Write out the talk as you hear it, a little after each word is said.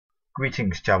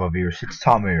Greetings JavaViewers, it's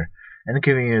Thom here, and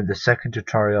giving you the second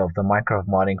tutorial of the Minecraft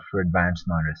modding for advanced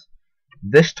modders.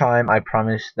 This time I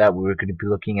promised that we were going to be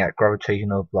looking at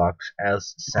gravitational blocks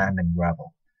as sand and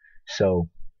gravel. So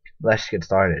let's get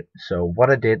started. So what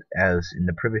I did as in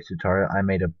the previous tutorial, I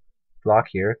made a block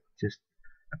here, just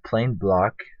a plain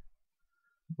block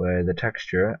with the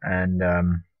texture, and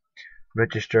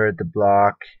registered the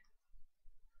block.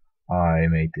 I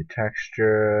made the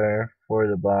texture for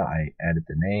the block, I added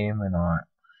the name and all that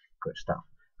good stuff.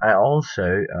 I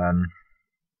also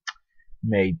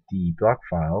made the block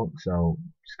file, so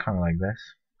it's kind of like this.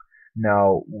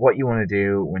 Now what you want to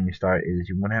do when you start is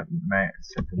you want to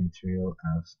set the material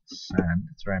as sand.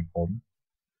 It's very important.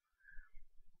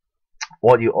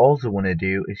 What you also want to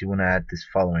do is you want to add this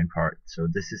following part. So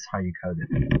this is how you code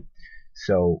it.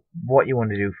 So what you want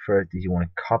to do first is you want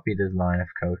to copy this line of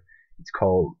code. It's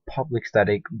called public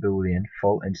static boolean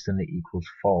full instantly equals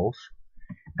false.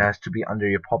 It has to be under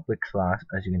your public class,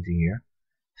 as you can see here.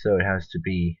 So it has to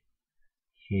be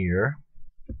here,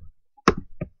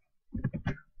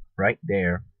 right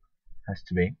there, has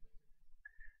to be.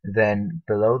 Then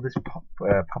below this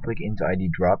public int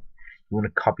id drop, you want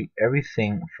to copy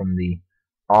everything from the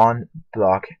on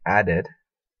block added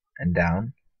and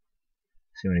down.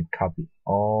 So you want to copy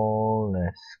all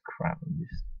this crap.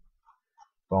 Just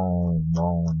boom,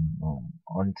 boom, boom,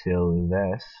 until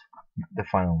this, the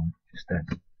final one, just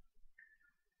this,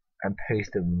 and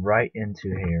paste it right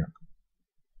into here.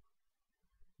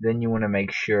 Then you want to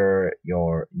make sure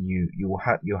you'll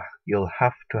have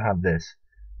to have this.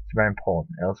 It's very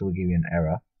important, else it will give you an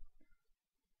error.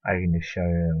 I can just show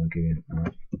you. It will give you an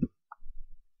error.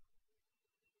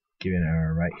 Give you an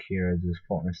error right here. This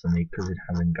fault instantly because it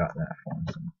hasn't got that fault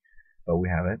instantly, but we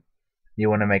have it. You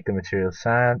want to make the material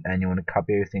sand, and you want to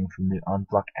copy everything from the on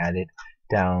block added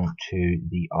down to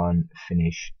the on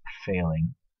finish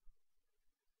failing.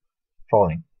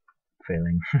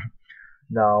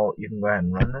 Now you can go ahead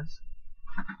and run this.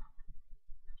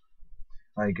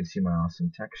 Now you can see my awesome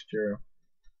texture.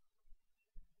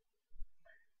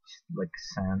 It's like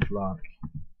sand block.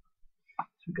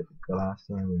 So we got the glass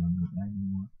there, we don't need that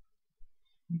anymore.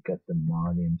 You got the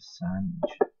medium sand,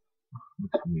 which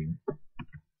looks weird.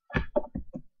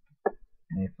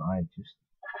 And if I just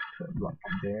put a block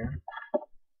there,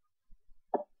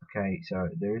 okay, so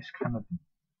there's kind of,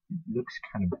 it looks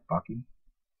kind of buggy,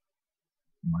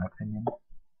 in my opinion.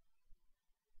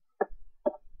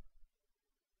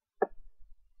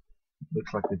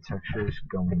 Looks like the texture is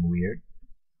going weird.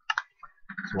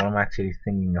 So what I'm actually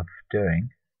thinking of doing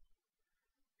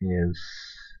is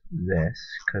this,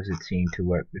 because it seemed to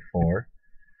work before.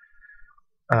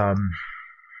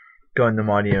 Go in the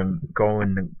medium, go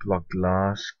in the block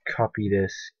glass, copy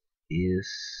this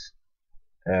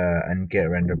and get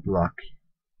render block.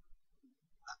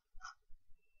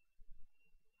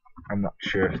 I'm not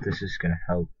sure if this is gonna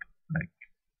help,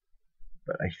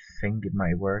 but I think it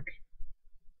might work.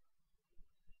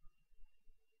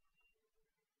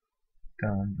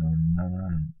 Dun, dun, dun,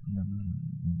 dun, dun,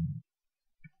 dun.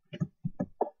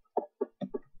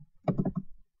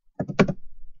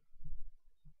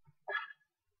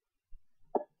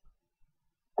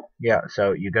 Yeah,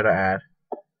 so you gotta add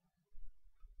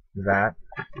that.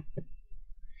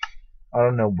 I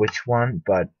don't know which one,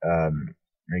 but I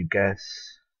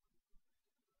guess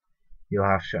you'll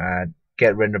have to add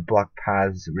get render block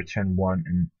paths return 1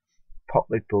 and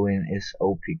public boolean is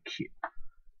opq,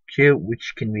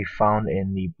 which can be found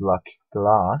in the block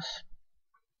glass.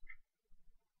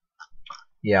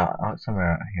 Yeah,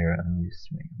 somewhere out here. Let me just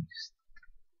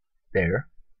there.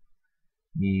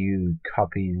 You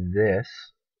copy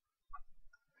this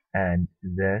and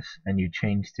this, and you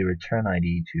change the return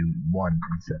ID to 1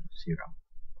 instead of 0.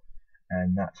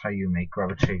 And that's how you make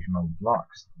gravitational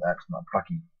blocks. That's not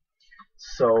buggy.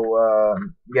 So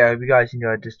yeah, if you guys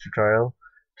enjoyed this tutorial,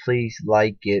 please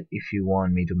like it if you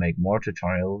want me to make more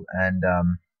tutorials, and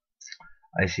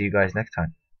I see you guys next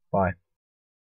time. Bye.